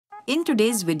In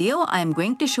today's video, I am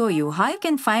going to show you how you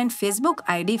can find Facebook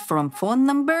ID from phone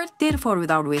number, therefore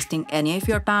without wasting any of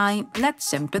your time,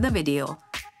 let's jump to the video.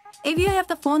 If you have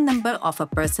the phone number of a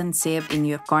person saved in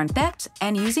your contacts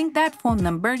and using that phone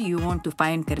number you want to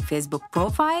find their Facebook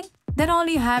profile, then all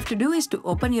you have to do is to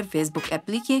open your Facebook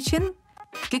application,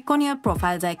 click on your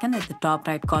profiles icon at the top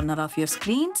right corner of your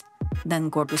screens, then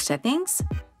go to settings.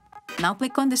 Now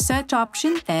click on the search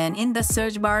option and in the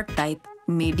search bar type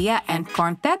media and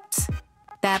contacts.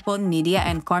 Tap on media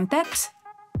and contacts.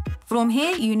 From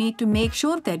here you need to make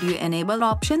sure that you enable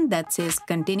option that says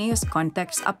continuous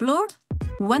contacts upload.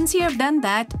 Once you have done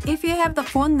that, if you have the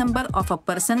phone number of a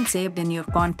person saved in your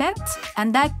contacts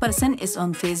and that person is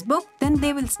on Facebook, then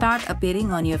they will start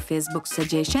appearing on your Facebook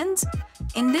suggestions.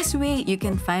 In this way, you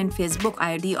can find Facebook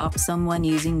ID of someone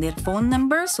using their phone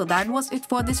number. So that was it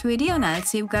for this video and I'll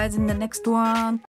see you guys in the next one.